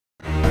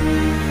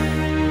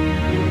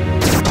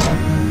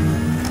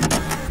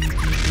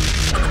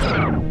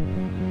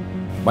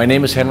My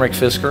name is Henrik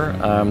Fisker.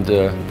 I'm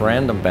the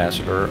brand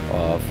ambassador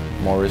of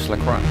Maurice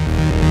Lacroix.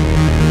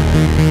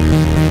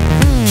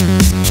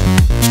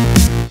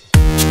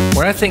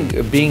 When I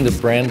think being the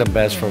brand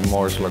ambassador for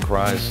Maurice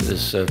Lacroix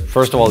is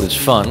first of all, it's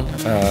fun,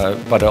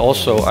 but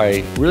also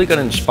I really got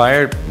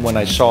inspired when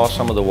I saw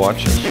some of the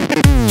watches.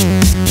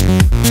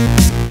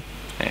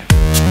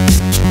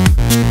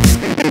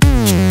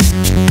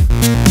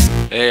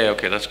 Yeah,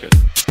 okay, that's good.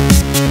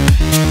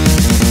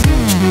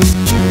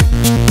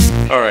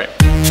 All right.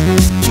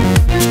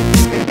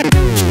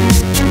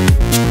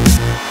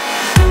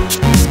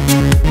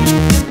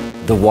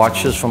 The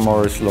watches from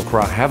Maurice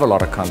Lacroix have a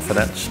lot of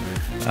confidence.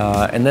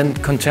 And then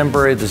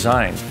contemporary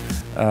design.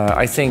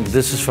 I think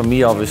this is for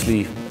me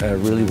obviously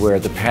really where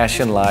the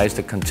passion lies,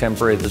 the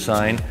contemporary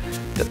design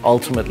that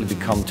ultimately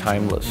become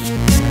timeless.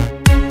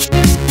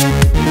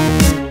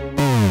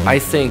 I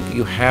think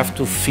you have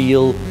to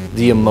feel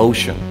the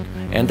emotion,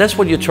 and that's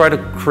what you try to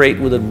create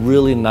with a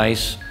really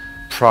nice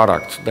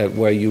product, that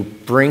where you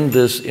bring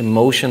this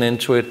emotion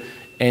into it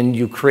and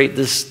you create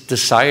this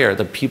desire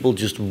that people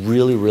just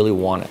really, really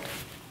want it.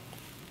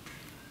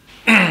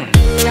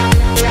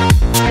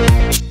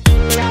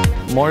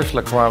 Maurice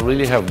Lacroix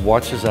really have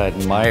watches I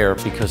admire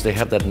because they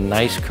have that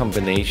nice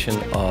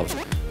combination of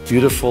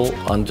beautiful,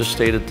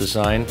 understated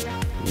design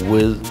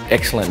with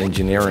excellent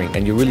engineering,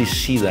 and you really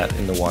see that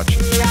in the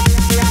watches.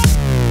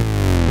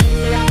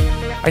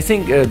 I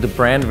think the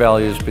brand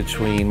values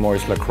between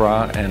Maurice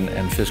Lacroix and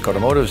Fisker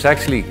Automotive is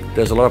actually,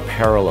 there's a lot of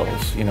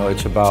parallels. You know,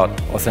 it's about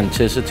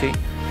authenticity.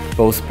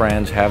 Both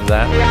brands have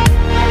that.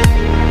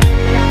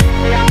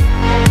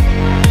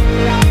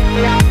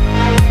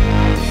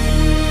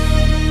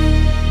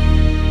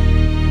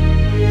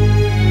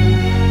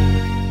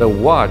 The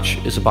watch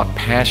is about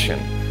passion.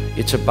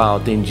 It's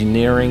about the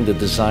engineering, the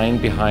design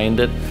behind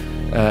it.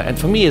 And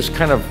for me, it's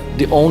kind of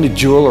the only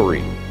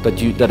jewelry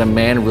that a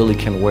man really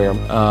can wear.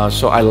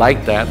 So I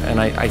like that, and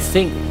I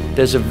think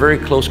there's a very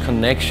close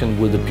connection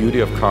with the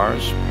beauty of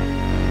cars.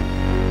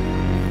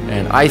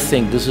 And I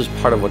think this is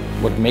part of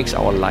what makes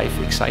our life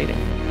exciting.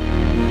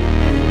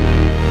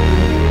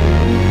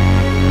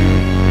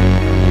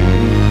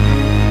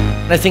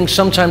 And I think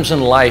sometimes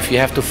in life you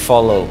have to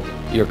follow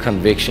your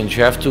convictions.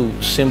 You have to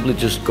simply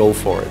just go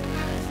for it.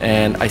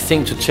 And I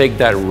think to take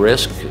that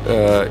risk,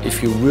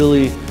 if you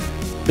really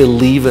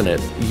believe in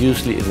it,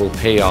 usually it will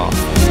pay off.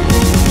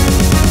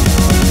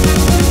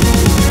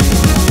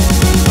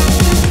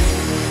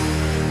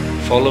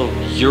 Follow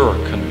your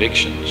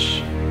convictions.